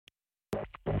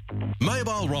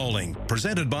Mobile Rolling,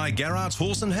 presented by Garrard's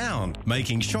Horse and Hound,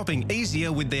 making shopping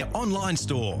easier with their online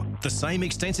store. The same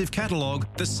extensive catalogue,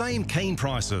 the same keen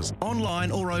prices,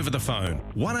 online or over the phone.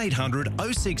 1800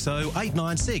 060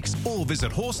 896 or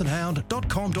visit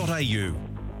horseandhound.com.au.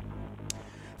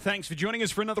 Thanks for joining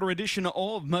us for another edition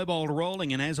of Mobile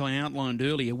Rolling. And as I outlined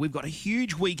earlier, we've got a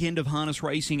huge weekend of harness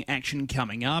racing action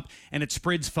coming up, and it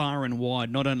spreads far and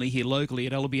wide, not only here locally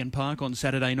at Albion Park on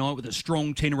Saturday night with a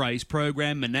strong 10-race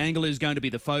program. Menangle is going to be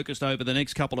the focus over the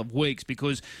next couple of weeks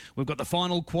because we've got the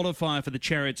final qualifier for the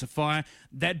Chariots of Fire.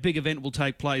 That big event will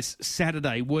take place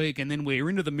Saturday week, and then we're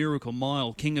into the Miracle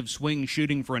Mile. King of Swing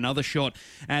shooting for another shot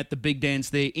at the big dance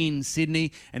there in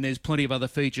Sydney, and there's plenty of other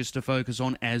features to focus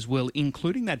on as well,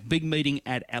 including that big meeting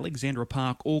at Alexandra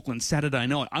Park, Auckland, Saturday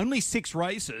night. Only 6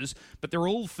 races, but they're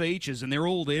all features, and they're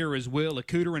all there as well.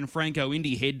 Akuta and Franco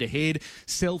Indy head-to-head.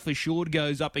 Self Assured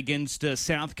goes up against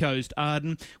South Coast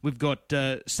Arden. We've got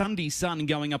Sunday Sun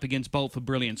going up against Bolt for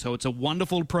Brilliance. So it's a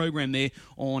wonderful program there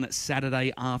on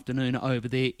Saturday afternoon over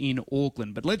there in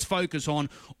Auckland. But let's focus on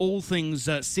all things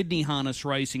Sydney harness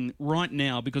racing right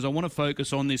now, because I want to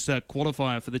focus on this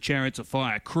qualifier for the Chariots of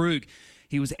Fire. Krug.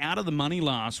 He was out of the money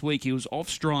last week. He was off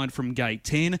stride from gate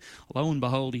 10. Lo and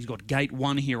behold, he's got gate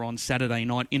 1 here on Saturday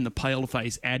night in the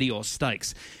Paleface Adios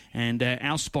Stakes. And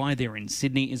our spy there in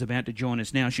Sydney is about to join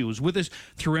us now. She was with us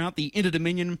throughout the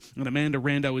Inter-Dominion, and Amanda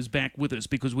Rando is back with us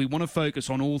because we want to focus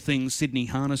on all things Sydney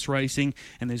harness racing,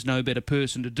 and there's no better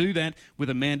person to do that with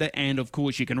Amanda. And, of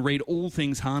course, you can read all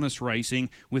things harness racing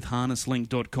with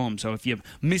harnesslink.com. So if you're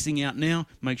missing out now,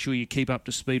 make sure you keep up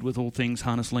to speed with all things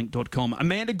harnesslink.com.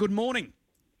 Amanda, good morning.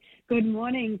 Good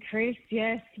morning, Chris.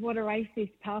 Yes, what a race this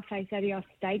Paleface Adios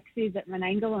Stakes is at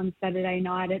Menangle on Saturday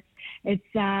night. It's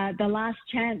the last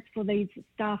chance for these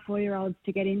star 4-year-olds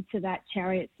to get into that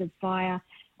Chariots of Fire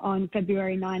on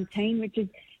February 19, which is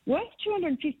worth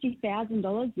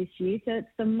 $250,000 this year. So it's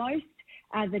the most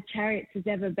the Chariots has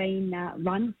ever been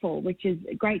run for, which is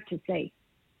great to see.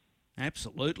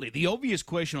 Absolutely. The obvious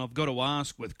question I've got to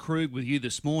ask with Krug with you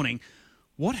this morning,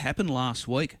 what happened last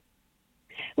week?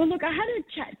 Well, look, I had a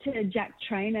chat to Jack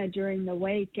Trainer during the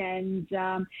week, and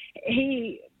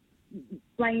he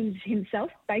blames himself,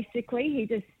 basically. He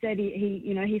just said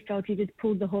he felt he just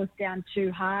pulled the horse down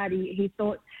too hard. He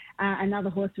thought another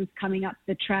horse was coming up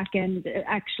the track, and it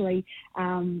actually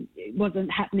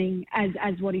wasn't happening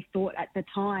as what he thought at the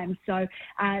time. So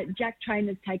Jack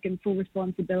Trainer's taken full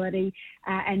responsibility,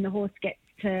 and the horse gets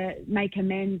to make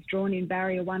amends, drawn in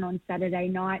barrier 1 on Saturday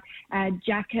night.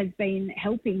 Jack has been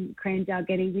helping Cran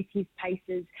Dalgety with his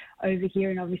paces over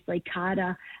here, and obviously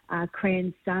Carter,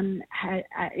 Cran's son,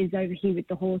 is over here with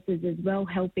the horses as well,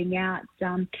 helping out.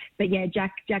 But yeah,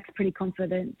 Jack's pretty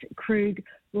confident. Krug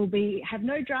will have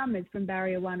no dramas from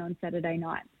barrier 1 on Saturday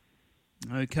night.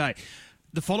 Okay.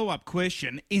 The follow-up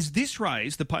question, is this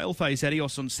race, the Paleface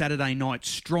Adios on Saturday night,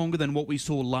 stronger than what we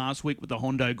saw last week with the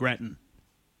Hondo Grattan?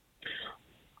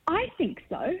 I think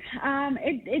so.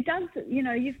 It does,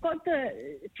 you've got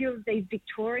a few of these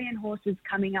Victorian horses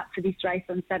coming up for this race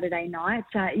on Saturday night.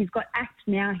 You've got Act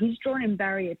Now. He's drawn in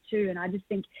barrier 2, and I just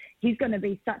think he's going to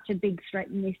be such a big threat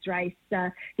in this race.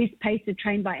 This pacer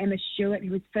trained by Emma Stewart,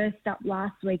 who was first up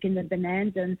last week in the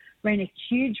Bonanza and ran a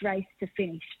huge race to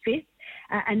finish 5th.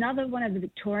 Another one of the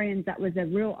Victorians that was a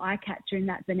real eye-catcher in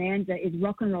that Bonanza is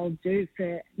Rock and Roll Do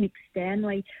for Nick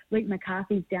Stanley. Luke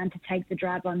McCarthy's down to take the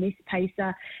drive on this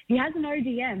pacer. He has an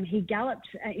ODM. He galloped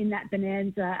in that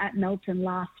Bonanza at Melton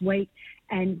last week,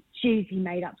 and geez, he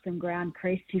made up some ground,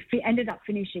 Chris. He ended up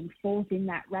finishing 4th in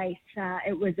that race.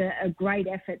 It was a great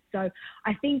effort. So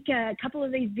I think a couple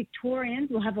of these Victorians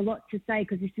will have a lot to say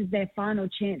because this is their final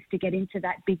chance to get into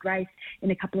that big race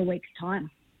in a couple of weeks' time.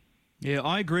 Yeah,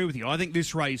 I agree with you. I think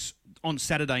this race on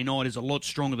Saturday night is a lot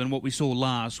stronger than what we saw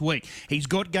last week. He's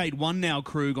got gate 1 now,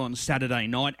 Krug, on Saturday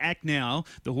night. Act Now,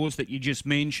 the horse that you just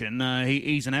mentioned,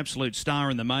 he's an absolute star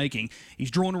in the making.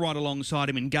 He's drawn right alongside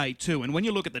him in gate 2. And when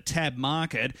you look at the tab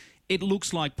market, it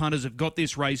looks like punters have got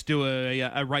this race to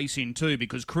a race in 2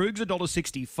 because Krug's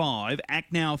 $1.65,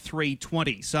 Act Now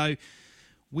 $3.20. So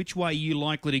which way are you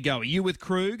likely to go? Are you with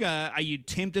Krug? Are you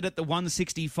tempted at the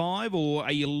 165 or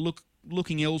are you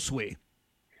looking elsewhere?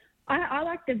 I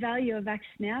like the value of Act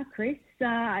Now, Chris.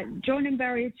 Drawn in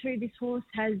barrier 2, this horse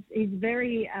is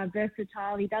very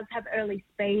versatile. He does have early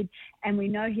speed, and we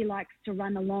know he likes to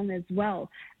run along as well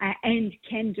and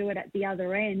can do it at the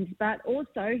other end. But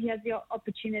also, he has the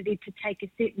opportunity to take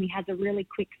a sit, and he has a really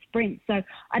quick sprint. So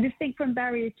I just think from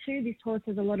barrier 2, this horse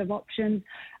has a lot of options.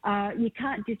 You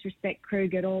can't disrespect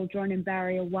Krug at all. Drawn in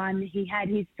barrier 1, he had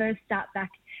his first start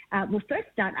at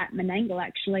Menangle,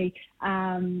 actually,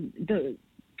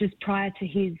 just prior to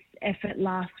his effort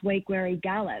last week where he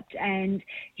galloped and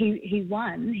he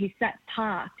won. He sat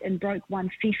parked and broke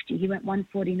 150. He went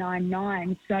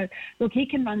 149.9. So, look, he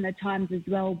can run the times as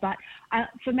well. But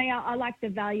for me, I like the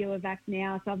value of Act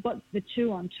Now. So I've got the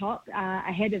 2 on top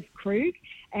ahead of Krug.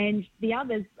 And the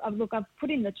others, I've put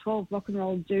in the 12 Rock and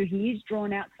Roll Do. He is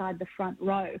drawn outside the front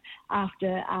row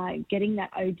after getting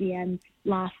that ODM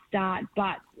last start,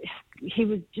 but he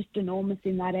was just enormous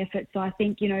in that effort. So I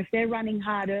think, if they're running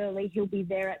hard early, he'll be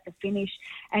there at the finish.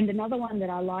 And another one that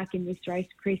I like in this race,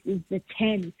 Chris, is the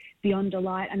 10 Beyond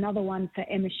Delight, another one for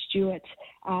Emma Stewart.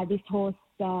 This horse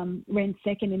ran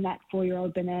second in that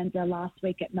 4-year-old Bonanza last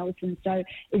week at Melton, so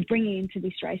is bringing into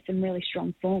this race some really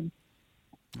strong form.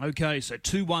 Okay, so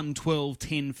 2, 1, 12,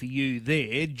 10 for you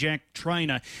there. Jack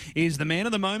Trainer is the man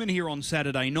of the moment here on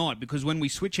Saturday night, because when we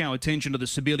switch our attention to the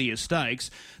Sibilia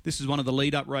Stakes, this is one of the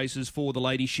lead-up races for the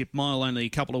Ladyship Mile, only a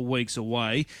couple of weeks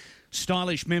away.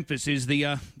 Stylish Memphis is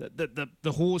the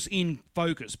horse in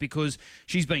focus because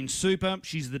she's been super.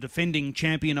 She's the defending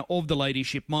champion of the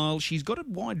Ladyship Mile. She's got a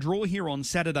wide draw here on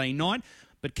Saturday night,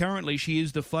 but currently she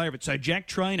is the favourite. So Jack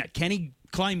Trainer, can he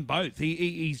claim both?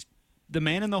 He's the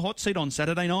man in the hot seat on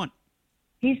Saturday night.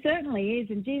 He certainly is,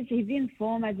 and geez, he's in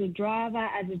form as a driver,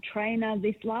 as a trainer.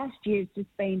 This last year has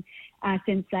just been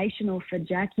sensational for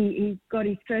Jack. He got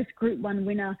his first Group 1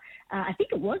 winner, I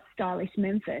think it was Stylish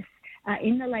Memphis,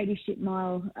 in the Ladyship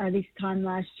Mile this time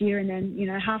last year, and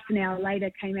then, half an hour later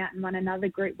came out and won another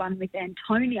Group 1 with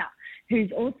Antonia,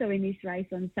 who's also in this race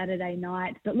on Saturday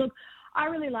night. But look, I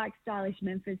really like Stylish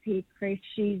Memphis here, Chris.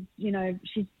 She's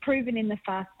proven in the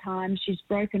fast time. She's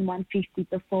broken 150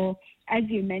 before. As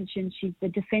you mentioned, she's the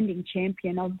defending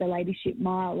champion of the Ladyship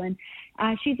Mile. And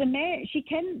she's a mare. She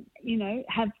can,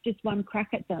 have just one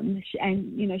crack at them.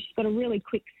 And, she's got a really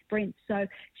quick sprint. So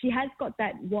she has got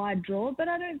that wide draw, but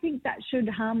I don't think that should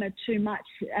harm her too much.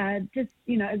 As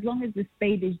long as the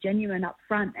speed is genuine up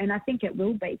front. And I think it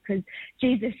will be because,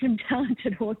 geez, there's some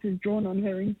talented horses drawn on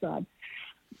her inside.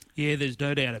 Yeah, there's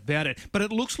no doubt about it. But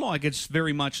it looks like it's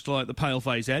very much like the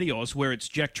Paleface Adios, where it's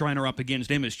Jack Trainer up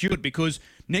against Emma Stewart, because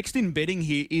next in betting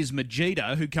here is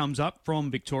Majida, who comes up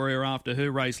from Victoria after her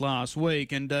race last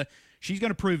week, and she's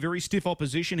going to prove very stiff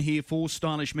opposition here for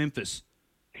Stylish Memphis.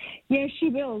 Yeah, she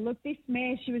will. Look, this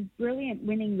mare, she was brilliant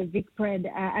winning the Vicpred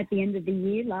at the end of the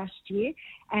year last year,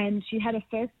 and she had a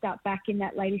first start back in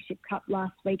that Ladyship Cup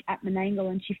last week at Menangle,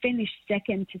 and she finished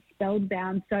second to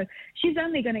Spellbound. So she's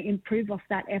only going to improve off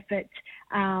that effort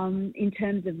in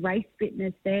terms of race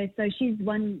fitness there. So she's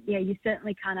one, you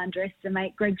certainly can't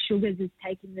underestimate. Greg Sugars is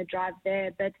taking the drive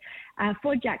there. But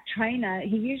for Jack Trainer,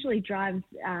 he usually drives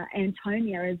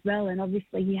Antonia as well, and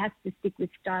obviously he has to stick with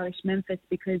Stylish Memphis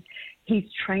because he's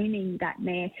training that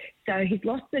mare. So he's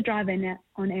lost the drive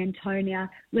on Antonia.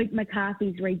 Luke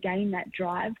McCarthy's regained that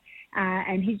drive,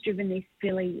 and he's driven this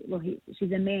filly. Well,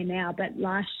 she's a mare now, but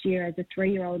last year as a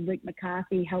 3-year-old, Luke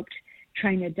McCarthy helped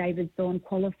trainer David Thorne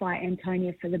qualify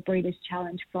Antonia for the Breeders'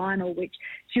 Challenge final, which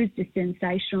she was just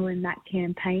sensational in that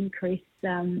campaign, Chris.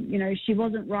 She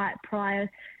wasn't right prior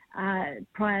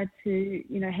to,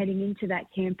 heading into that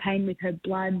campaign with her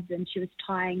bloods, and she was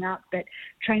tying up, but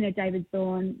trainer David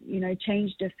Thorne,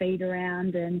 changed her feet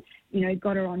around and,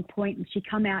 got her on point, and she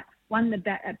come out, won the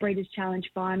Breeders' Challenge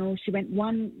final. She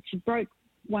broke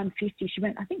 150. She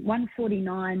went, I think,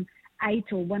 149.8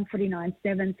 or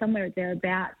 149.7, somewhere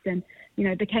thereabouts, and,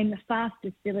 became the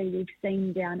fastest filly we've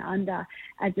seen down under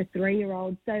as a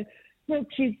 3-year-old. So, look,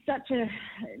 she's such a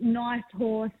nice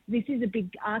horse. This is a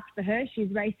big ask for her.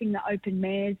 She's racing the open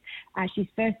mares. She's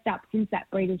first up since that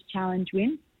Breeders' Challenge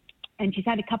win, and she's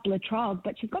had a couple of trials,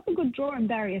 but she's got the good draw in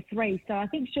Barrier 3, so I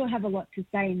think she'll have a lot to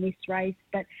say in this race.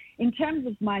 But in terms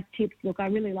of my tips, look, I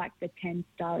really like the 10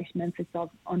 Stylish Memphis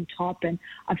on top, and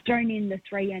I've thrown in the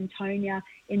 3 Antonia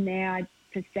in there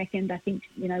for second. I think,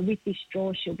 with this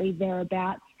draw, she'll be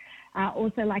thereabouts.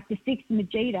 Also like the 6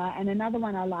 Majida, and another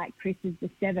one I like, Chris, is the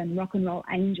 7 Rock and Roll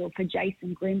Angel for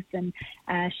Jason Grimson.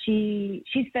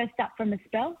 She's first up from a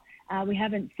spell. We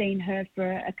haven't seen her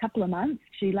for a couple of months.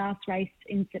 She last raced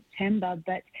in September,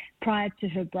 but prior to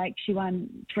her break, she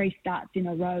won 3 starts in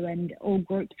a row and all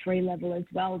Group 3 level as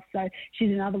well. So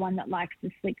she's another one that likes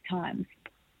the slick times.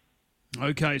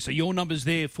 Okay, so your numbers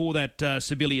there for that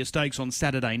Sibilia Stakes on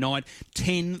Saturday night,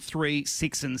 10, 3,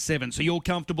 6 and 7. So you're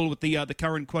comfortable with the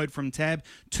current quote from Tab,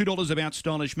 $2 about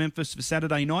Stylish Memphis for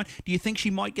Saturday night. Do you think she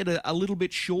might get a little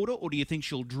bit shorter, or do you think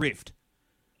she'll drift?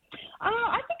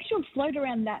 I think she'll float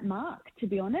around that mark, to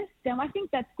be honest. I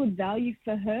think that's good value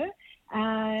for her.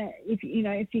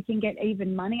 If you can get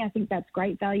even money, I think that's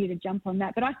great value to jump on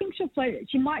that. But I think she'll float.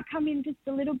 She might come in just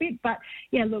a little bit. But,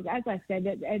 yeah, look, as I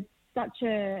said, such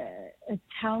a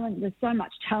talent. There's so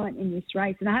much talent in this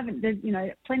race, and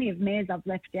there's plenty of mares I've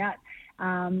left out,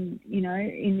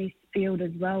 in this field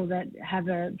as well that have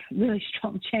a really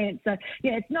strong chance. So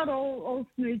yeah, it's not all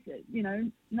smooth,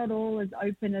 not all as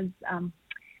open as.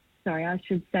 Sorry, I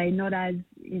should say not as,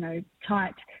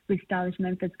 tight with Stylish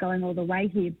Memphis going all the way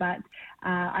here. But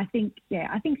I think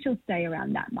she'll stay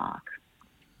around that mark.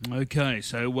 Okay,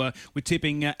 so we're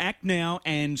tipping Act Now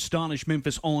and Stylish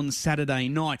Memphis on Saturday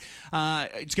night.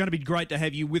 It's going to be great to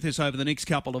have you with us over the next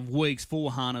couple of weeks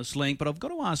for Harness Link, but I've got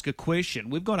to ask a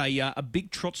question. We've got a big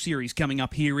trot series coming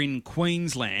up here in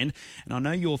Queensland, and I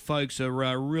know your folks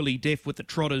are really deaf with the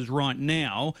trotters right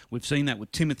now. We've seen that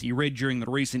with Timothy Red during the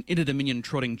recent Inter-Dominion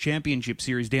Trotting Championship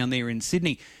Series down there in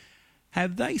Sydney.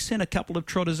 Have they sent a couple of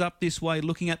trotters up this way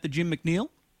looking at the Jim McNeil?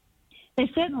 They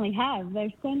certainly have.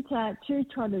 They've sent two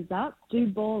trotters up, Do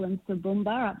Ball and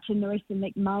Sabumba, up to Narissa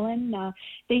McMullen.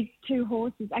 These two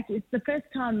horses, actually, it's the first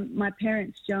time my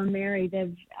parents, Joe and Mary,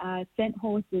 they've sent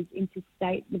horses into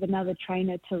state with another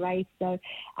trainer to race. So,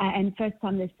 and first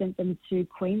time they've sent them to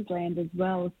Queensland as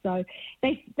well. So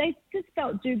they just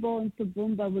felt Do Ball and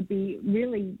Sabumba would be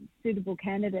really suitable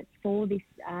candidates for this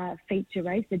feature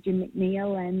race, the Jim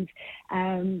McNeil,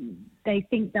 and they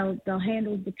think they'll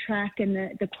handle the track and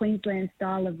the Queensland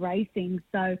style of racing.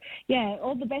 So, yeah,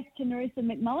 all the best to Narissa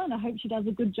McMullen. I hope she does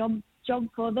a good job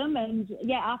for them. And,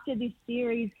 yeah, after this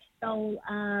series, they'll,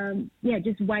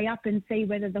 just weigh up and see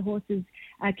whether the horses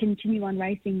continue on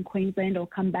racing in Queensland or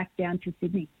come back down to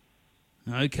Sydney.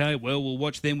 Okay, well, we'll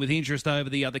watch them with interest over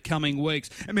the coming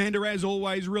weeks. Amanda, as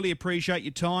always, really appreciate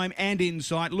your time and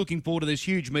insight. Looking forward to this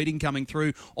huge meeting coming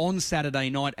through on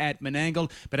Saturday night at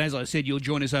Menangle. But as I said, you'll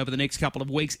join us over the next couple of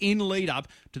weeks in lead up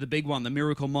to the big one, the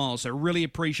Miracle Mile. So really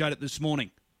appreciate it this morning.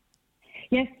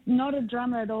 Yes, not a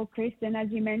drama at all, Chris. And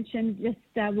as you mentioned,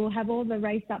 just we'll have all the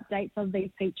race updates of these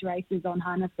feature races on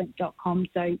harnesslink.com,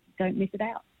 so don't miss it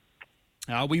out.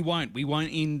 We won't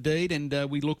indeed, and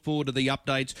we look forward to the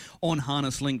updates on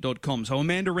harnesslink.com. So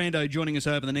Amanda Rando joining us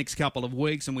over the next couple of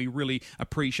weeks, and we really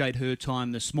appreciate her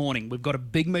time this morning. We've got a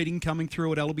big meeting coming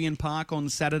through at Albion Park on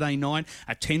Saturday night,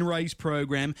 a 10-race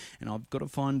program, and I've got to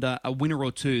find a winner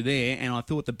or two there, and I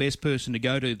thought the best person to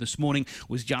go to this morning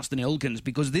was Justin Elkins,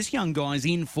 because this young guy's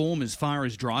in form as far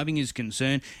as driving is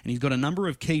concerned, and he's got a number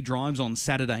of key drives on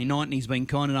Saturday night, and he's been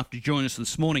kind enough to join us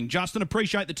this morning. Justin,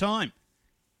 appreciate the time.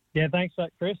 Yeah, thanks for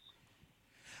that, Chris.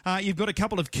 You've got a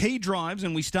couple of key drives,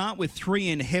 and we start with 3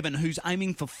 in Heaven, who's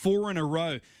aiming for 4 in a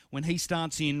row when he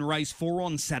starts in race 4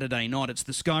 on Saturday night. It's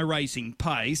the Sky Racing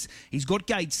pace. He's got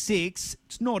gate 6.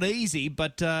 It's not easy,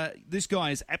 but this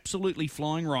guy is absolutely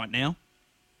flying right now.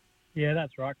 Yeah,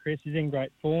 that's right, Chris. He's in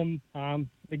great form.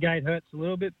 The gate hurts a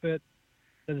little bit, but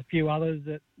there's a few others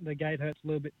that the gate hurts a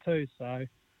little bit too. So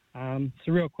it's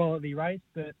a real quality race,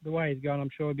 but the way he's going, I'm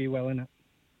sure he'll be well in it.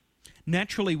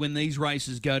 Naturally, when these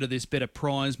races go to this better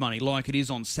prize money, like it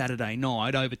is on Saturday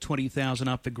night, over 20,000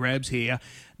 up for grabs here,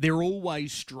 they're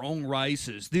always strong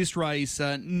races. This race,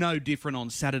 no different on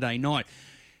Saturday night.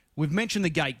 We've mentioned the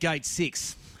gate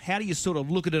 6. How do you sort of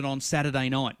look at it on Saturday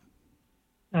night?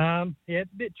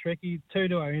 It's a bit tricky. 2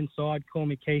 to our inside, Call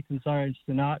Me Keith and Sarah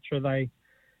Sinatra.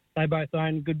 They both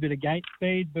own a good bit of gate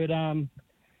speed, but I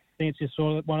think it's just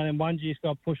sort of one of them ones you just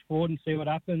got to push forward and see what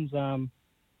happens.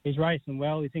 He's racing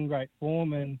well. He's in great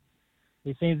form, and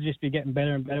he seems to just be getting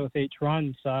better and better with each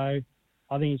run. So I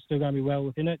think he's still going to be well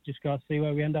within it. Just got to see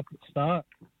where we end up at the start.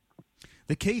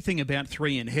 The key thing about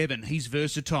 3 in Heaven, he's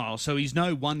versatile, so he's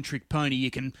no one-trick pony. You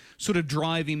can sort of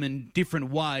drive him in different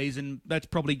ways, and that's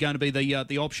probably going to be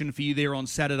the option for you there on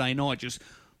Saturday night. Just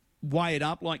weigh it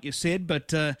up, like you said,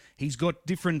 but he's got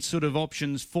different sort of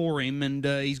options for him, and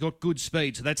he's got good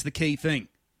speed, so that's the key thing.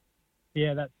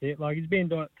 Yeah, that's it. Like, he's been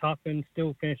doing it tough and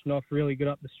still finishing off really good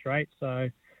up the straight. So,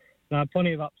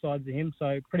 plenty of upsides to him.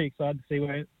 So, pretty excited to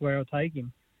see where I'll take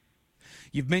him.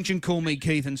 You've mentioned Call Me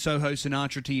Keith and Soho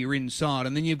Sinatra to your inside,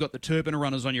 and then you've got the Turpin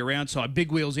runners on your outside.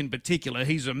 Big Wheels in particular,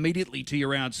 he's immediately to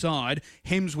your outside.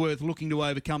 Hemsworth looking to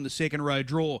overcome the second row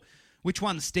draw. Which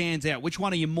one stands out? Which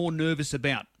one are you more nervous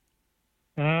about?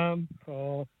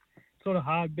 Sort of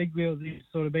hard. Big Wheels, he's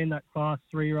sort of been that class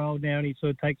 3-year-old now, and he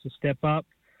sort of takes a step up.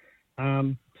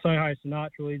 Soho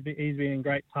Sinatra, he's been in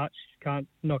great touch. Can't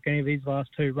knock any of his last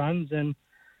 2 runs. And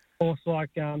horse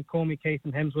like Call Me Keith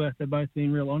and Hemsworth, they've both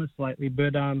been real honest lately.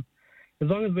 But as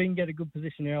long as we can get a good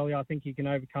position early, I think he can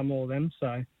overcome all of them.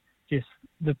 So just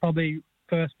the probably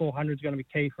first 400 is going to be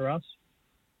key for us.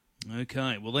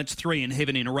 Okay, well, that's 3 in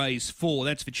Heaven in race 4.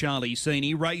 That's for Charlie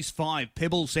Sini. Race 5,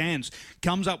 Pebble Sands,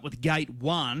 comes up with gate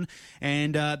 1,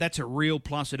 and that's a real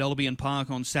plus at Albion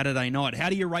Park on Saturday night. How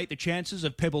do you rate the chances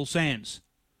of Pebble Sands?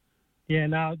 Yeah,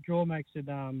 no, draw makes it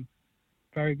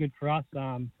very good for us.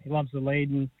 He loves the lead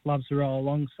and loves to roll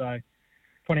along, so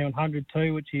 2100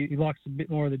 too, which he likes a bit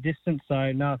more of the distance.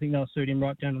 So, no, I think they'll suit him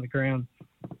right down to the ground.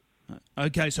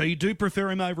 Okay, so you do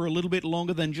prefer him over a little bit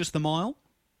longer than just the mile?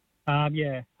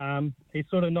 Yeah, he's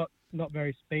sort of not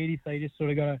very speedy, so you just sort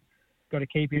of got to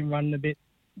keep him running a bit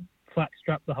flat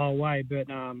strap the whole way. But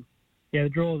yeah, the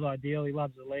draw is ideal. He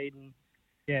loves the lead, and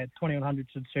yeah, 2100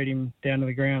 should suit him down to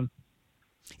the ground.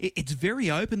 It's very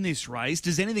open, this race.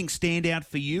 Does anything stand out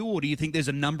for you, or do you think there's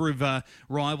a number of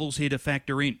rivals here to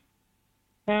factor in?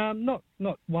 Not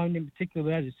one in particular,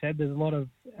 but as you said, there's a lot of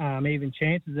even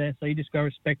chances there, so you just got to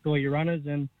respect all your runners.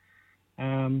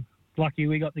 And lucky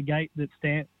we got the gate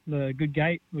the good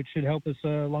gate, which should help us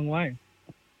a long way.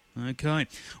 Okay.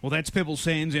 Well, that's Pebble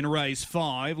Sands in race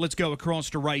 5. Let's go across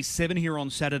to race 7 here on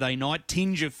Saturday night.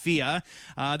 Tinge of Fear.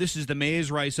 This is the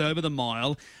mare's race over the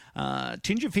mile.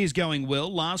 Tinge of Fear's going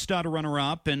well. Last starter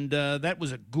runner-up, and that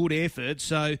was a good effort.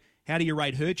 So how do you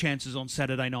rate her chances on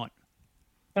Saturday night?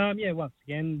 Yeah, once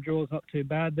again, the draw's not too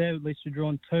bad there. At least we're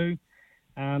drawn 2.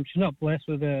 She's not blessed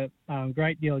with a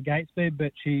great deal of gate speed,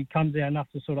 but she comes out enough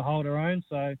to sort of hold her own.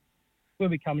 So we'll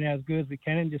be coming out as good as we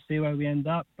can and just see where we end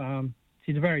up.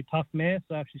 She's a very tough mare,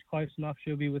 so if she's close enough,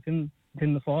 she'll be within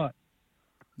the fight.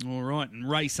 All right, and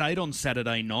race 8 on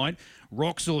Saturday night,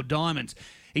 Rocks or Diamonds.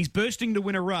 He's bursting to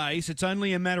win a race. It's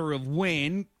only a matter of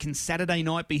when. Can Saturday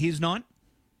night be his night?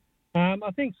 I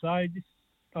think so. Just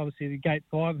obviously the gate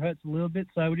 5 hurts a little bit,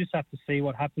 so we'll just have to see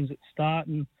what happens at the start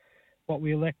and what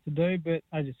we elect to do. But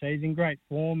as you say, he's in great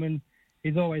form and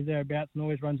he's always thereabouts and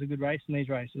always runs a good race in these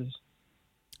races.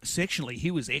 Sectionally,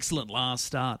 he was excellent last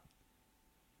start.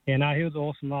 Yeah, no, he was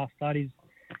awesome last start.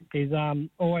 He's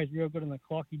always real good on the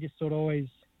clock. He just sort of always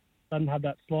doesn't have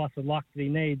that slice of luck that he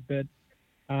needs. But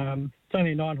it's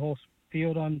only a 9-horse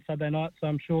field on Saturday night, so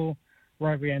I'm sure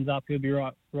wherever he ends up, he'll be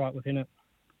right within it.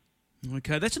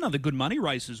 Okay, that's another good money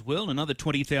race as well, another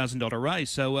 $20,000 race.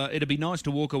 So it'd be nice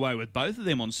to walk away with both of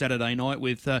them on Saturday night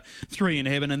with 3 in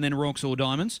Heaven and then Rocks or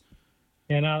Diamonds.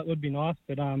 Yeah, no, it would be nice.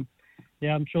 But,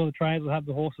 yeah, I'm sure the trainers will have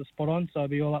the horses spot on, so it'll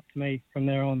be all up to me from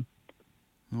there on.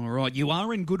 All right, you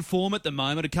are in good form at the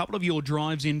moment. A couple of your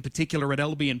drives in particular at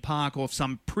Albion Park off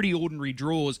some pretty ordinary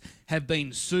draws have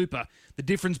been super. The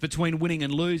difference between winning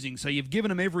and losing, so you've given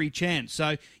them every chance.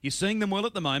 So you're seeing them well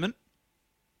at the moment.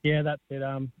 Yeah, that's it.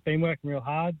 Been working real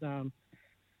hard.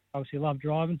 Obviously love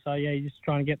driving, so yeah, you're just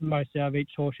trying to get the most out of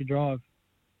each horse you drive.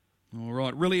 All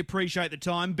right, really appreciate the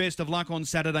time. Best of luck on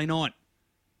Saturday night.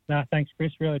 No, thanks,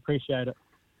 Chris. Really appreciate it.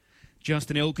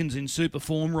 Justin Elkins in super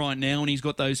form right now, and he's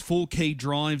got those 4 key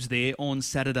drives there on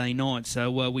Saturday night. So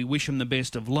we wish him the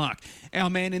best of luck. Our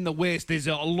man in the West, there's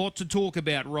a lot to talk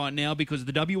about right now because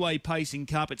the WA Pacing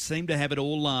Cup, it seemed to have it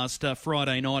all last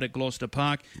Friday night at Gloucester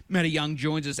Park. Matty Young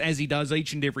joins us as he does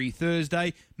each and every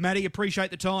Thursday. Matty,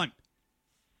 appreciate the time.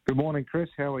 Good morning, Chris.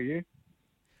 How are you?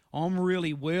 I'm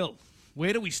really well.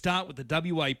 Where do we start with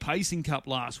the WA Pacing Cup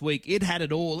last week? It had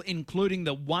it all, including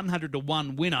the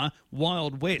 100-1 winner,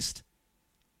 Wild West.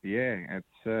 Yeah,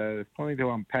 there's plenty to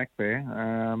unpack there.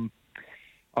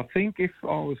 I think if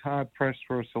I was hard-pressed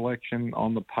for a selection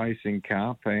on the Pacing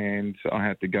Cup and I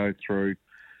had to go through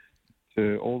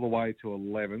to all the way to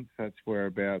 11th, that's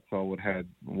whereabouts I would have had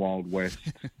Wild West.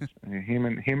 him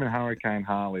and Hurricane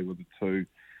Harley were the two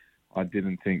I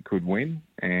didn't think could win,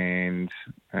 and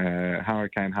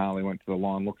Hurricane Harley went to the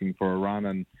line looking for a run,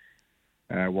 and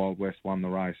Wild West won the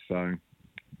race. So,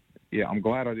 yeah, I'm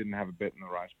glad I didn't have a bet in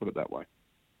the race, put it that way.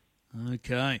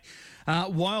 Okay.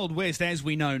 Wild West, as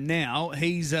we know now,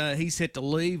 he's set to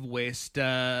leave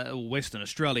Western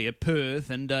Australia, Perth,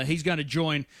 and he's going to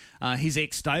join his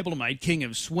ex-stablemate, King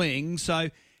of Swing. So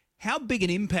how big an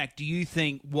impact do you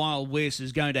think Wild West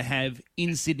is going to have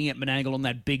in Sydney at Menangle on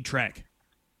that big track?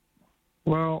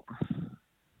 Well,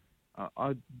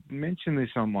 I mentioned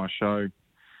this on my show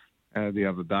the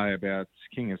other day about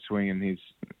King of Swing, and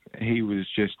he was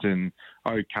just an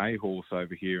okay horse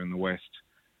over here in the West.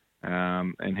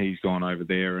 And he's gone over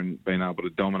there and been able to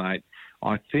dominate.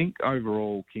 I think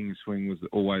overall King Swing was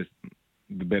always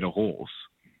the better horse,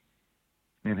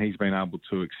 and he's been able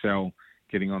to excel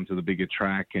getting onto the bigger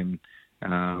track, and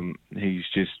he's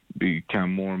just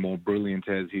become more and more brilliant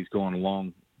as he's gone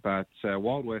along. But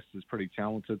Wild West is pretty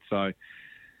talented, so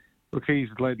look, he's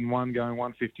led in one going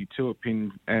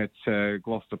 152 at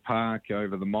Gloucester Park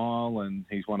over the mile, and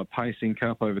he's won a Pacing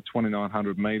Cup over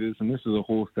 2,900 metres, and this is a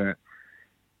horse that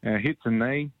hits a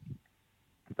knee,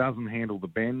 doesn't handle the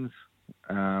bends.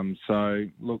 So,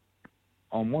 look,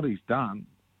 on what he's done,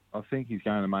 I think he's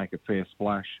going to make a fair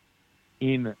splash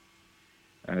in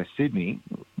Sydney,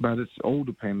 but it's all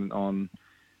dependent on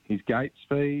his gate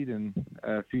speed and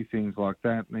a few things like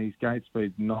that. And his gate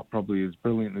speed's not probably as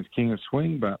brilliant as King of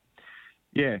Swing, but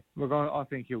yeah, look, I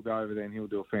think he'll go over there and he'll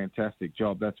do a fantastic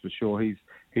job. That's for sure.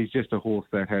 He's just a horse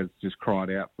that has just cried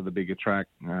out for the bigger track.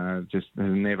 Just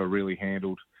has never really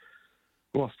handled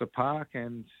Gloucester Park,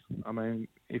 and I mean,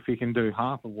 if he can do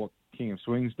half of what King of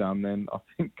Swing's done, then I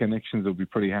think Connections will be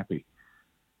pretty happy.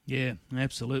 Yeah,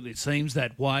 absolutely. It seems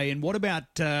that way. And what about,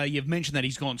 you've mentioned that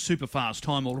he's gone super fast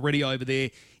time already over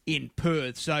there in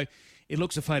Perth. So it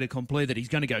looks a fait accompli that he's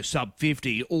going to go sub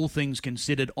 50, all things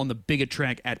considered, on the bigger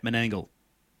track at Menangle.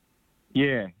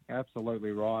 Yeah,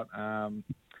 absolutely right.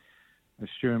 As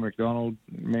Stuart McDonald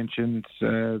mentioned,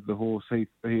 the horse, he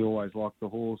always liked the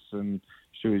horse, and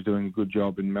Stuart's doing a good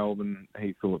job in Melbourne.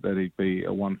 He thought that he'd be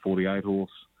a 148 horse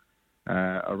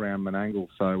around Menangle,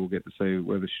 so we'll get to see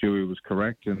whether Stewie was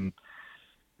correct. And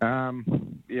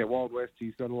Wild West,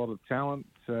 he's got a lot of talent.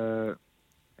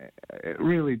 It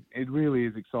really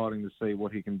is exciting to see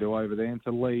what he can do over there, and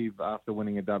to leave after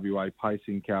winning a WA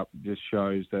Pacing Cup just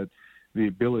shows that the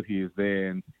ability is there.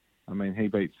 And I mean, he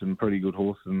beat some pretty good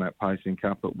horses in that Pacing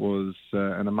Cup. It was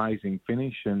an amazing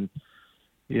finish, and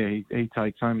yeah, he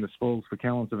takes home the spoils for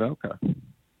Callan Savalco.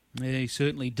 Yeah, he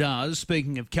certainly does.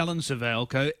 Speaking of Callan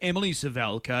Savalco, Emily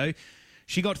Savalco,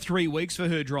 she got 3 weeks for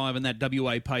her drive in that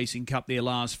WA Pacing Cup there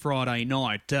last Friday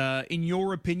night. In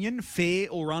your opinion, fair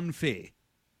or unfair?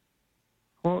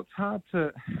 Well,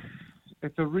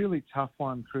 it's a really tough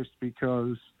one, Chris,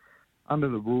 because under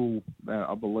the rule,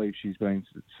 I believe she's been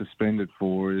suspended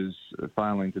for is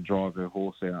failing to drive her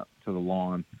horse out to the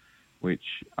line,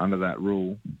 which under that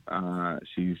rule,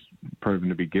 she's proven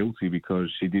to be guilty because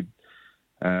she did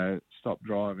stop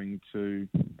driving to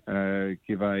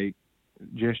give a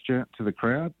gesture to the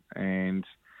crowd. And,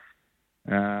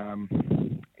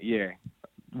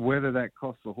 whether that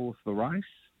cost the horse the race,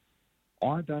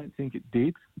 I don't think it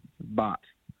did, but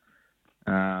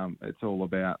it's all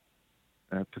about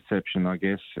perception, I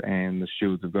guess, and the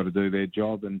stewards have got to do their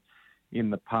job. And in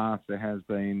the past, there has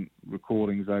been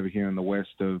recordings over here in the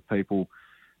West of people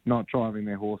not driving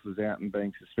their horses out and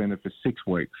being suspended for 6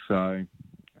 weeks. So,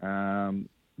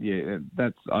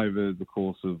 that's over the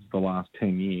course of the last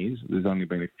 10 years. There's only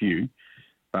been a few,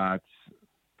 but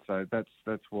so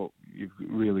that's what you've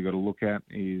really got to look at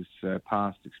is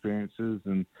past experiences.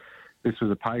 And this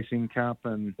was a Pacing Cup,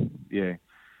 and yeah,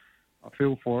 I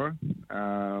feel for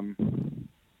her.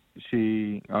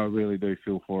 I really do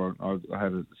feel for her. I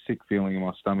have a sick feeling in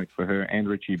my stomach for her and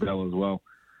Richie Bell as well,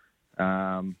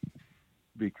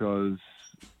 because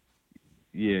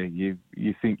you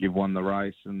think you've won the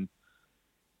race and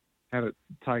had it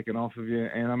taken off of you.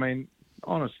 And I mean,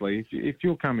 honestly, if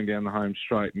you're coming down the home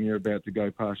straight and you're about to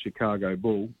go past Chicago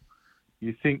Bull,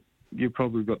 you think you've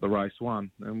probably got the race won,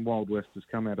 and Wild West has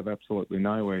come out of absolutely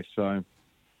nowhere. So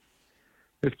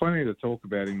there's plenty to talk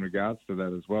about in regards to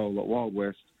that as well. That Wild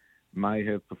West may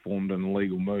have performed an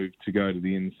illegal move to go to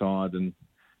the inside, and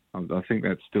I think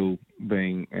that's still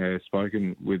being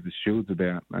spoken with the stewards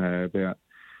about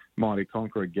Mighty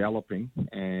Conqueror galloping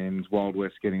and Wild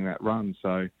West getting that run.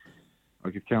 So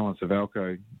like if Callan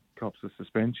Savalco cops a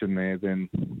suspension there, then,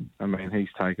 I mean, he's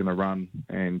taken a run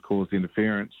and caused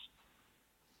interference.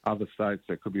 Other states,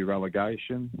 that could be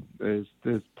relegation. There's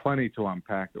plenty to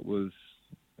unpack. It was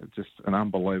just an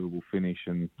unbelievable finish,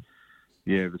 and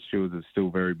yeah, the stewards are still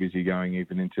very busy going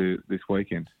even into this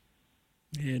weekend.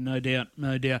 Yeah, no doubt.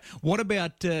 What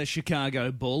about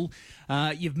Chicago Bull?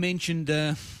 You've mentioned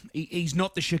he's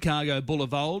not the Chicago Bull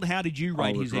of old. How did you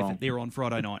rate his effort there on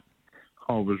Friday night?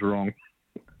 I was wrong.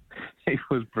 He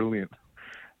was brilliant.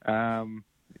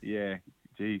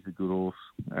 He's a good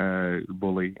horse,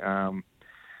 Bully.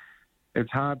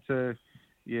 It's hard to...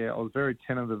 Yeah, I was very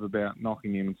tentative about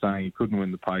knocking him and saying he couldn't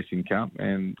win the Pacing Cup,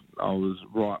 and I was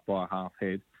right by a half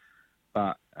head.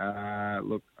 But,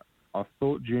 look, I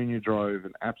thought Junior drove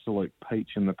an absolute peach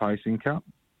in the Pacing Cup.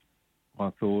 I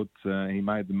thought he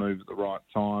made the move at the right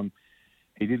time.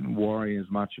 He didn't worry as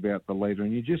much about the leader,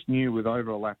 and you just knew with over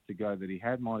a lap to go that he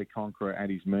had Mighty Conqueror at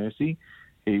his mercy.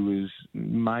 He was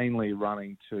mainly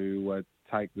running to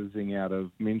take the zing out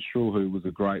of Minstrel, who was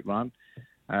a great run.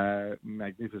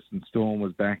 Magnificent Storm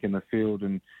was back in the field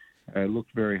and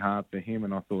looked very hard for him,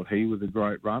 and I thought he was a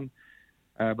great run.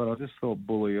 But I just thought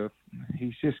Bully,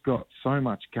 he's just got so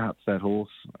much guts, that horse.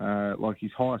 Like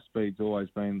his high speed's always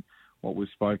been what we've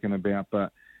spoken about,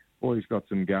 but boy, he's got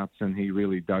some guts, and he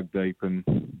really dug deep, and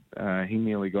he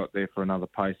nearly got there for another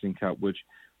Pacing Cup, which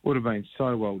would have been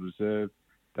so well deserved.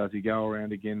 Does he go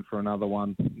around again for another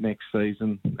one next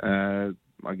season?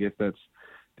 I guess that's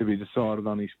to be decided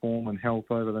on his form and health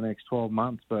over the next 12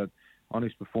 months, but on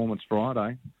his performance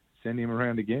Friday, send him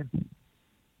around again.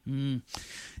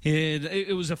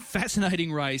 It was a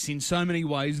fascinating race in so many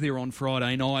ways there on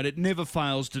Friday night. It never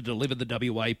fails to deliver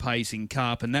the WA Pacing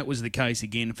Cup, and that was the case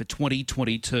again for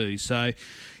 2022. So,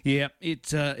 yeah,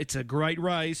 it's a great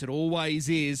race. It always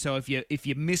is. So if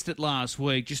you missed it last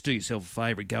week, just do yourself a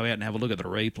favour. Go out and have a look at the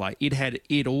replay. It had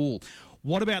it all.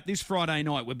 What about this Friday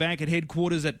night? We're back at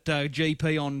headquarters at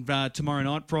GP on tomorrow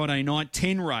night, Friday night.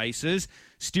 10 races.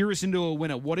 Steer us into a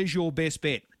winner. What is your best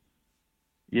bet?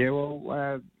 Yeah,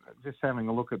 well, just having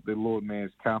a look at the Lord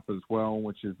Mayor's Cup as well,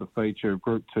 which is the feature of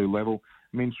Group 2 level.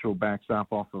 Minstrel backs up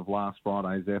off of last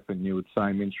Friday's effort, and you would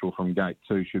say Minstrel from Gate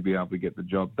 2 should be able to get the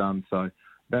job done. So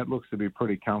that looks to be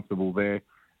pretty comfortable there.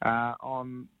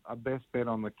 On a best bet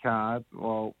on the card,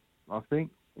 well, I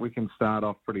think we can start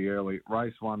off pretty early.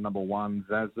 Race 1, number 1,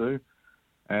 Zazu,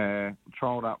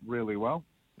 trialled up really well,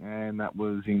 and that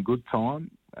was in good time.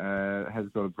 Has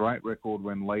got a great record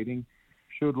when leading.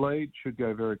 Should lead, should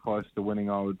go very close to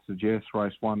winning, I would suggest.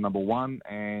 Race 1, number 1.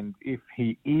 And if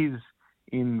he is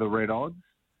in the red odds,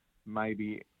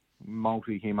 maybe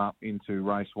multi him up into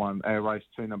race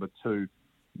 2, number 2,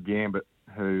 Gambit,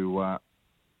 who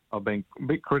I've been a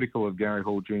bit critical of Gary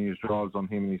Hall Jr.'s drives on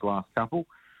him in his last couple.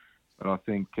 But I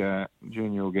think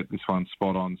Junior will get this one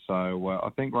spot on. So I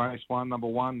think race 1, number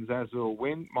 1, Zazu will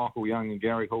win. Michael Young and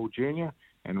Gary Hall Jr.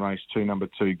 And race 2, number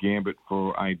 2, Gambit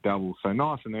for a double. So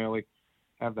nice and early.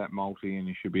 Have that multi, and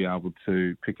you should be able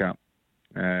to pick up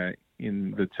in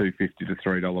the $2.50 to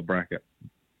 $3 bracket.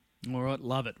 All right,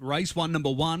 love it. Race 1,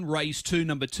 number 1. Race 2,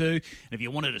 number 2. And if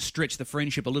you wanted to stretch the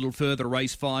friendship a little further,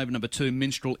 race 5, number 2,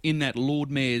 Minstrel in that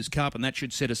Lord Mayor's Cup, and that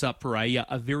should set us up for a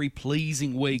very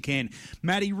pleasing weekend.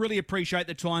 Matty, really appreciate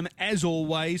the time, as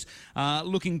always.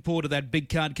 Looking forward to that big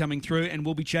card coming through, and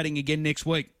we'll be chatting again next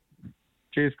week.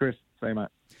 Cheers, Chris. See you, mate.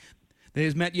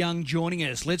 There's Matt Young joining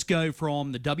us. Let's go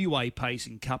from the WA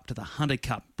Pacing Cup to the Hunter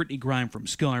Cup. Brittany Graham from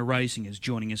Sky Racing is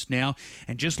joining us now.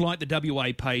 And just like the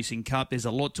WA Pacing Cup, there's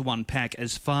a lot to unpack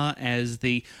as far as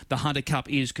the Hunter Cup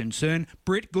is concerned.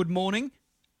 Britt, good morning.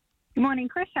 Good morning,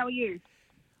 Chris. How are you?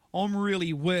 I'm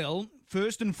really well.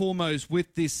 First and foremost,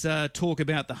 with this talk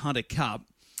about the Hunter Cup,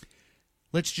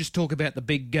 let's just talk about the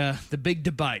big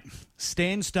debate.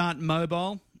 Stand, start,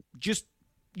 mobile. Just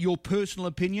your personal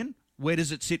opinion. Where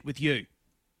does it sit with you?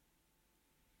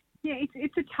 Yeah,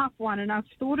 it's a tough one, and I've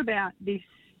thought about this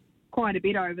quite a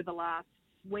bit over the last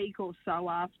week or so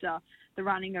after the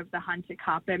running of the Hunter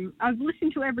Cup. And I've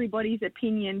listened to everybody's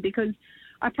opinion because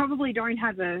I probably don't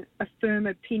have a firm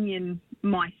opinion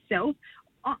myself.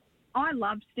 I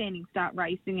love standing start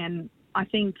racing, and I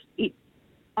think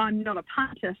I'm not a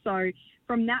punter, so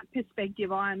from that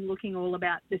perspective, I'm looking all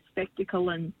about the spectacle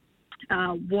and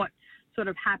what sort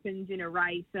of happens in a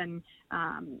race, and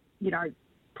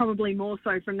probably more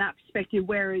so from that perspective,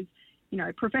 whereas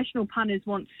professional punters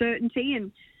want certainty, and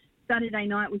Saturday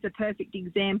night was a perfect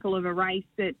example of a race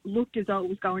that looked as though it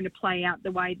was going to play out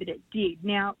the way that it did.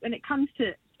 Now, when it comes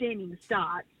to standing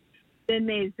start, then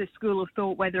there's the school of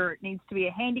thought whether it needs to be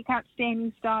a handicap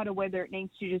standing start or whether it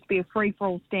needs to just be a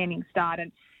free-for-all standing start.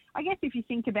 And I guess if you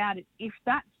think about it, if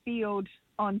that field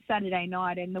on Saturday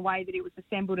night and the way that it was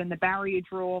assembled in the barrier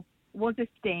draw was a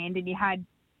stand and you had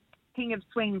King of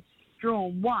Swings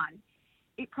drawn 1,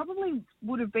 it probably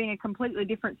would have been a completely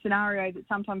different scenario that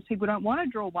sometimes people don't want to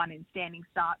draw 1 in standing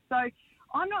start. So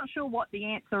I'm not sure what the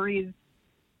answer is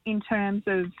in terms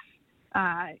of,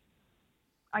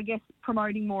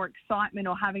 promoting more excitement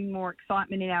or having more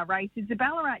excitement in our races. The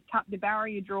Ballarat Cup, the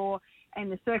barrier draw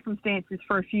and the circumstances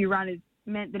for a few runners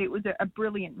meant that it was a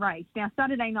brilliant race. Now,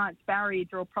 Saturday night's barrier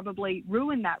draw probably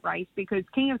ruined that race because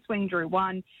King of Swing drew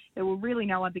 1. There were really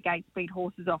no other gate speed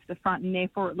horses off the front, and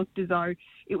therefore it looked as though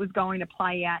it was going to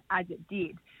play out as it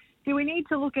did. Do we need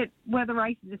to look at whether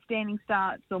races are standing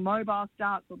starts or mobile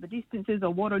starts or the distances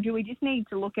or what, or do we just need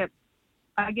to look at,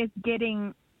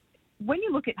 when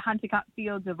you look at Hunter Cup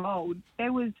fields of old,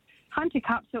 there was Hunter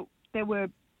Cups that there were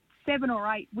 7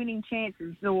 or 8 winning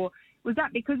chances, or was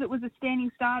that because it was a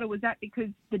standing start, or was that because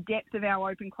the depth of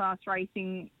our open class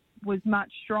racing was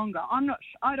much stronger?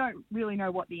 I don't really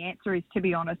know what the answer is, to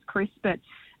be honest, Chris. But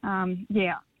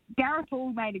Gareth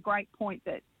Hall made a great point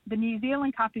that the New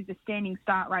Zealand Cup is a standing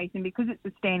start race, and because it's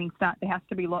a standing start, there has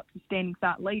to be lots of standing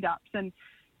start lead-ups, and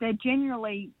they're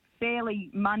generally fairly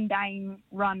mundane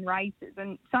run races.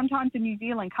 And sometimes the New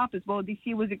Zealand Cup as well, this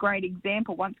year was a great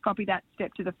example. Once Copy That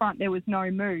stepped to the front, there was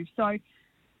no move. So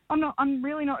I'm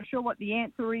really not sure what the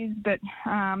answer is, but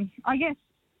I guess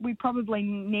we probably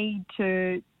need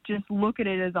to just look at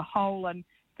it as a whole and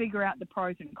figure out the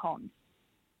pros and cons.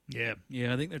 Yeah,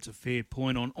 I think that's a fair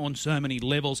point on so many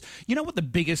levels. You know what the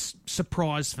biggest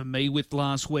surprise for me with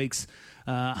last week's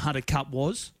Hunter Cup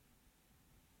was?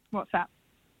 What's that?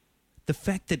 The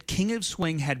fact that King of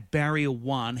Swing had barrier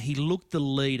 1, he looked the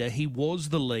leader, he was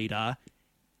the leader,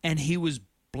 and he was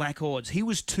black odds. He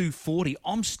was 240.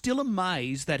 I'm still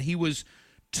amazed that he was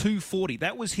 240.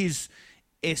 That was his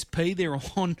SP there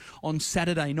on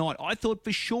Saturday night. I thought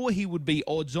for sure he would be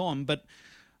odds on, but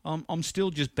I'm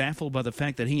still just baffled by the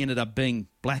fact that he ended up being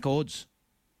black odds.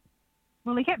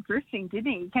 Well, he kept drifting,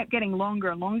 didn't he? He kept getting longer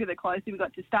and longer the closer we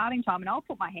got to starting time. And I'll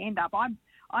put my hand up.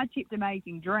 I tipped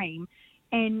Amazing Dream.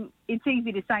 And it's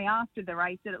easy to say after the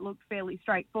race that it looked fairly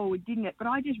straightforward, didn't it? But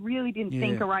I just really didn't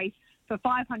think a race for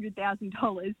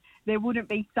 $500,000, there wouldn't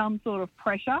be some sort of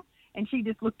pressure. And she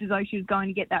just looked as though she was going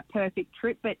to get that perfect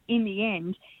trip. But in the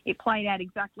end, it played out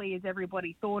exactly as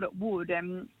everybody thought it would.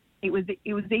 It was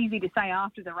easy to say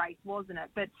after the race, wasn't it?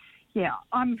 But, yeah,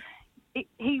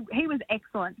 he was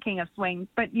excellent, King of Swing.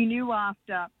 But you knew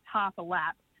after half a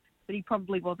lap that he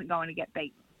probably wasn't going to get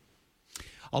beaten.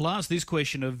 I'll ask this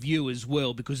question of you as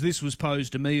well, because this was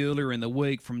posed to me earlier in the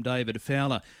week from David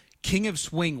Fowler. King of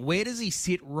Swing, where does he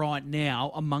sit right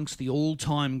now amongst the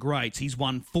all-time greats? He's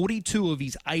won 42 of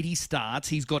his 80 starts.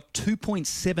 He's got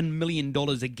 $2.7 million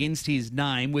against his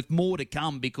name, with more to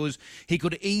come, because he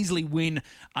could easily win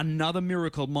another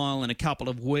Miracle Mile in a couple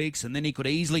of weeks, and then he could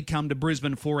easily come to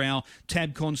Brisbane for our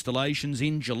Tab Constellations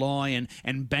in July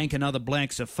and bank another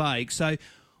Blacks a Fake. So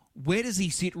where does he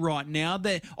sit right now?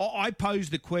 I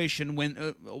posed the question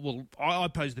I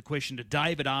posed the question to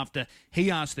David after he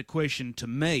asked the question to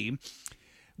me.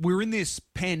 We're in this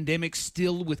pandemic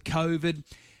still with COVID,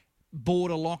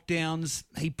 border lockdowns.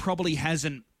 He probably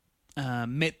hasn't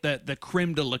met the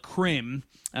creme de la creme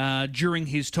during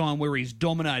his time where he's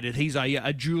dominated. He's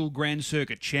a dual Grand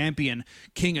Circuit champion,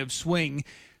 King of Swing.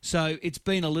 So it's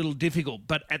been a little difficult.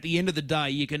 But at the end of the day,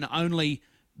 you can only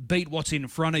beat what's in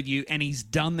front of you, and he's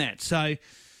done that. So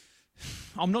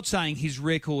I'm not saying his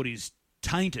record is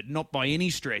tainted, not by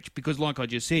any stretch, because like I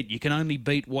just said, you can only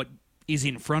beat what is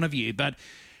in front of you. But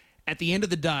at the end of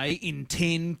the day, in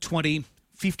 10, 20,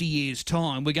 50 years'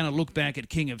 time, we're going to look back at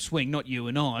King of Swing, not you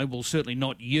and I, well, certainly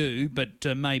not you, but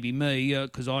maybe me,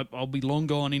 because I'll be long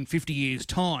gone in 50 years'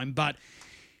 time. But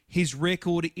his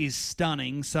record is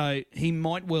stunning, so he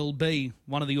might well be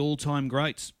one of the all-time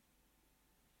greats.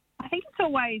 I think it's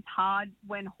always hard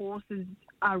when horses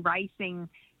are racing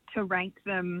to rank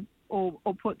them or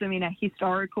put them in a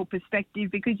historical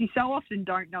perspective, because you so often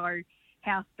don't know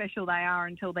how special they are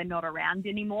until they're not around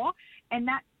anymore. And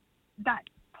that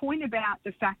point about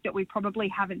the fact that we probably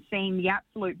haven't seen the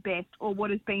absolute best, or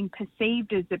what has been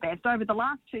perceived as the best, over the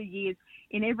last 2 years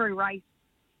in every race,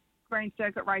 Grand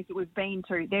Circuit race that we've been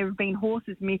to, there have been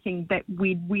horses missing that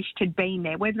we'd wished had been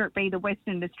there, whether it be the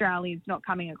Western Australians not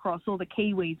coming across, or the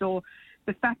Kiwis, or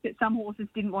the fact that some horses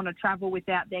didn't want to travel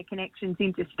without their connections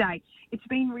interstate. It's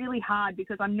been really hard,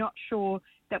 because I'm not sure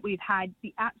that we've had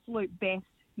the absolute best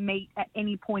meet at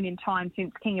any point in time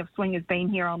since King of Swing has been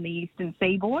here on the Eastern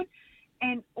Seaboard.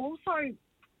 And also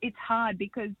it's hard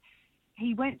because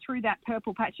he went through that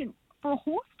purple patch, and for a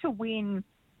horse to win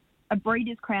a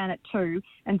Breeders' Crown at 2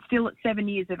 and still at 7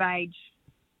 years of age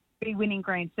be winning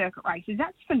Grand Circuit races,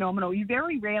 that's phenomenal. You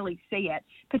very rarely see it,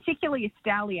 particularly a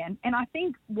stallion. And I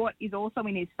think what is also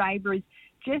in his favour is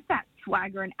just that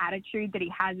swagger and attitude that he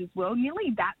has as well.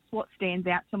 Nearly that's what stands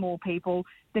out to more people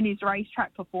than his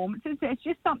racetrack performances. There's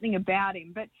just something about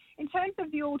him. But in terms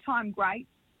of the all-time greats,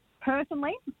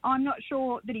 personally, I'm not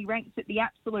sure that he ranks at the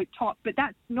absolute top, but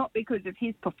that's not because of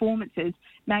his performances.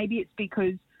 Maybe it's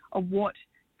because of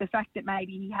the fact that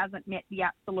maybe he hasn't met the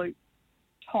absolute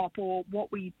top, or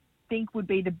what we think would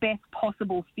be the best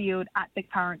possible field at the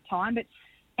current time. But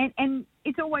and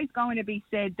it's always going to be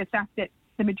said, the fact that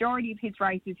the majority of his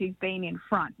races he's been in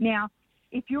front. Now,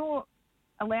 if you're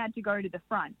allowed to go to the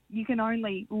front, you can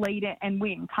only lead it and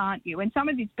win, can't you? And some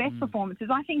of his best performances,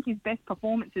 I think his best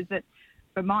performances that,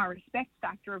 for my respect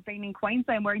factor, have been in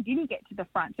Queensland, where he didn't get to the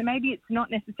front. So maybe it's not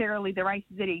necessarily the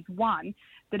races that he's won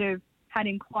that have had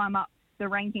him climb up the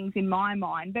rankings in my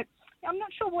mind, but I'm not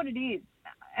sure what it is.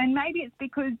 And maybe it's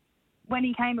because when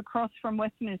he came across from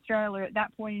Western Australia at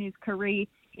that point in his career,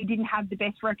 he didn't have the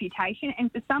best reputation.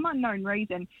 And for some unknown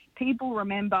reason, people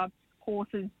remember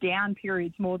horses' down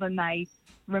periods more than they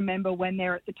remember when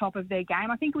they're at the top of their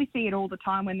game. I think we see it all the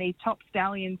time when these top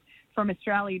stallions from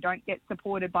Australia don't get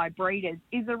supported by breeders.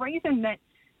 Is the reason that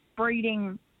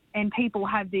breeding and people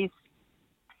have this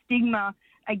stigma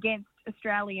against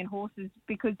Australian horses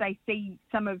because they see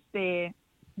some of their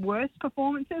worst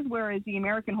performances, whereas the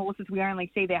American horses, we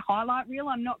only see their highlight reel?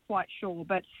 I'm not quite sure,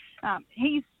 but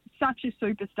he's such a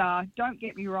superstar. Don't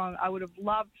get me wrong, I would have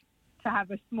loved to have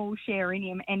a small share in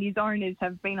him, and his owners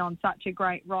have been on such a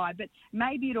great ride, but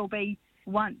maybe it'll be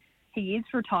once he is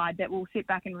retired that will sit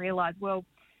back and realise, well,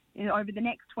 over the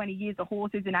next 20 years, a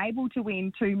horse isn't able to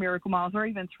win 2 Miracle Miles or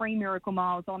even 3 Miracle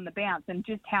Miles on the bounce, and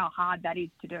just how hard that is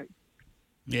to do.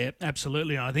 Yeah,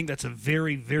 absolutely. I think that's a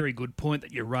very, very good point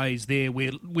that you raised there.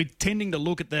 We're tending to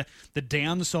look at the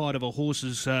downside of a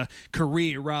horse's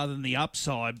career rather than the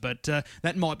upside, but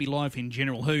that might be life in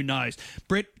general. Who knows?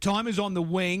 Brett, time is on the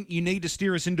wing. You need to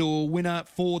steer us into a winner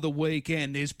for the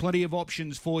weekend. There's plenty of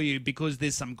options for you because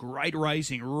there's some great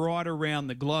racing right around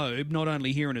the globe, not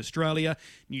only here in Australia,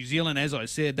 New Zealand. As I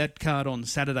said, that card on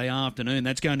Saturday afternoon,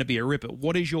 that's going to be a ripper.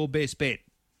 What is your best bet?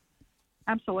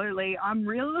 Absolutely. I'm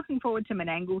really looking forward to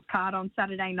Menangle's card on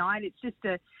Saturday night. It's just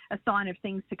a sign of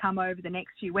things to come over the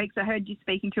next few weeks. I heard you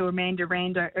speaking to Amanda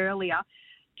Rando earlier.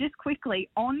 Just quickly,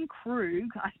 on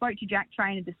Krug, I spoke to Jack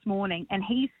Trainer this morning, and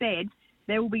he said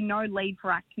there will be no lead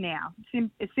for Act Now.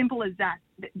 As simple as that.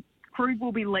 Krug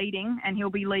will be leading, and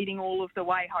he'll be leading all of the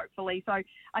way, hopefully. So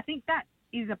I think that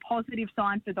is a positive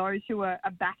sign for those who are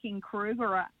backing Krug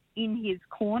or are in his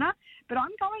corner. But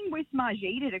I'm going with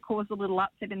Margita to cause a little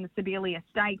upset in the Sibelia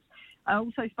Stakes. I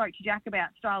also spoke to Jack about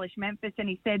Stylish Memphis, and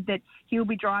he said that he'll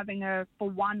be driving her for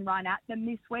one run at them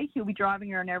this week. He'll be driving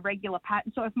her in a regular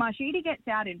pattern. So if Margita gets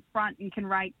out in front and can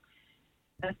rate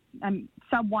a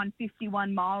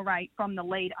sub-151 mile rate from the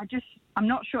lead, I'm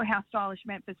not sure how Stylish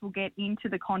Memphis will get into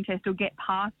the contest or get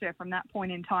past her from that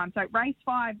point in time. So race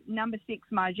 5, number 6,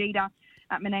 Margita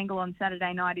at Menangle on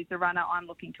Saturday night is the runner I'm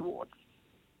looking towards.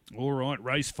 All right,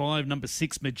 race 5, number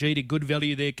 6, Majida. Good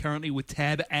value there currently with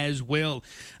Tab as well.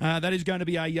 That is going to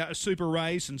be a super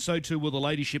race, and so too will the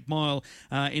Ladyship Mile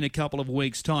in a couple of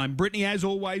weeks' time. Brittany, as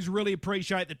always, really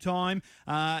appreciate the time.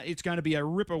 It's going to be a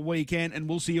ripper weekend, and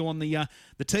we'll see you on the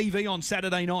TV on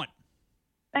Saturday night.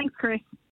 Thanks, Chris.